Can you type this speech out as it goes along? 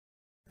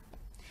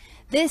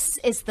This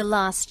is the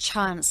last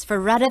chance for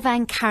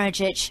Radovan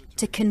Karadzic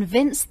to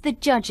convince the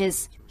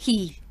judges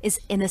he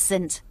is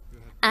innocent,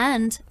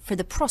 and for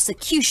the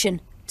prosecution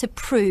to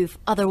prove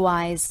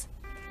otherwise.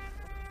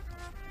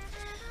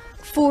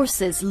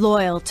 Forces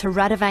loyal to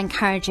Radovan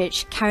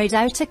Karadzic carried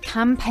out a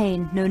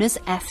campaign known as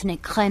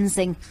ethnic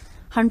cleansing.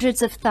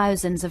 Hundreds of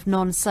thousands of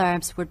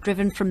non-Serbs were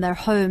driven from their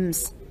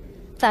homes.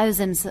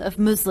 Thousands of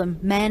Muslim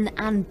men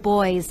and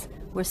boys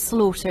were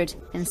slaughtered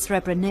in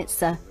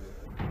Srebrenica.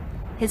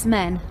 His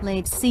men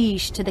laid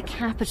siege to the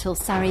capital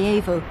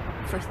Sarajevo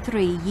for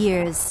 3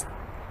 years.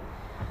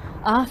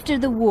 After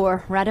the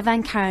war,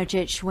 Radovan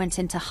Karadzic went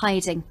into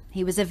hiding.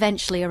 He was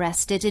eventually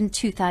arrested in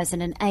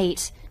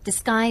 2008,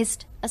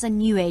 disguised as a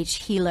New Age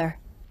healer.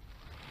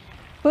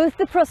 Both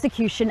the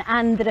prosecution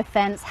and the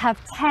defence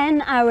have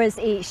 10 hours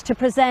each to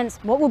present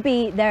what will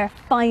be their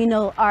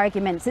final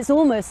arguments. It's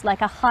almost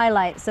like a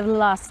highlights of the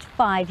last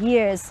 5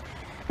 years.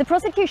 The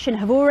prosecution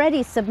have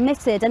already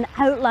submitted an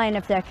outline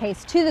of their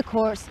case to the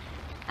court,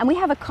 and we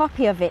have a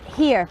copy of it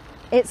here.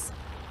 It's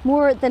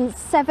more than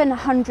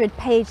 700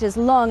 pages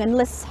long and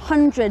lists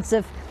hundreds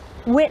of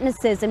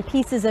witnesses and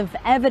pieces of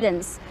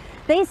evidence.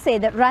 They say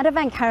that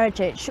Radovan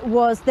Karadzic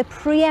was the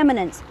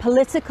preeminent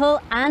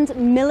political and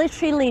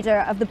military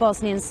leader of the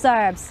Bosnian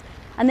Serbs,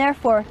 and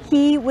therefore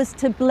he was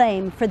to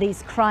blame for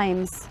these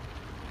crimes.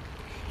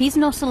 He's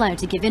not allowed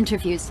to give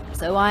interviews,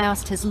 so I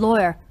asked his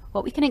lawyer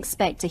what we can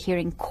expect to hear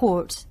in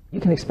court. You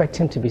can expect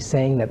him to be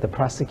saying that the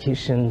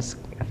prosecution's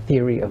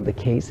theory of the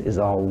case is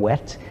all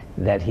wet,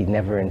 that he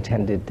never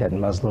intended that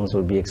Muslims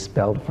would be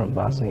expelled from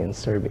Bosnian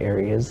Serb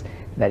areas,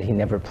 that he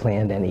never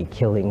planned any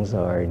killings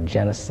or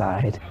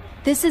genocide.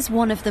 This is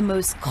one of the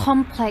most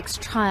complex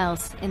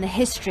trials in the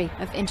history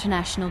of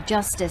international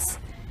justice.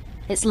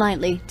 It's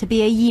likely to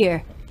be a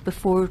year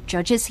before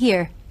judges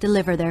here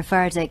deliver their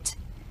verdict.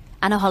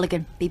 Anna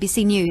Holligan,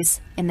 BBC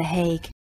News in The Hague.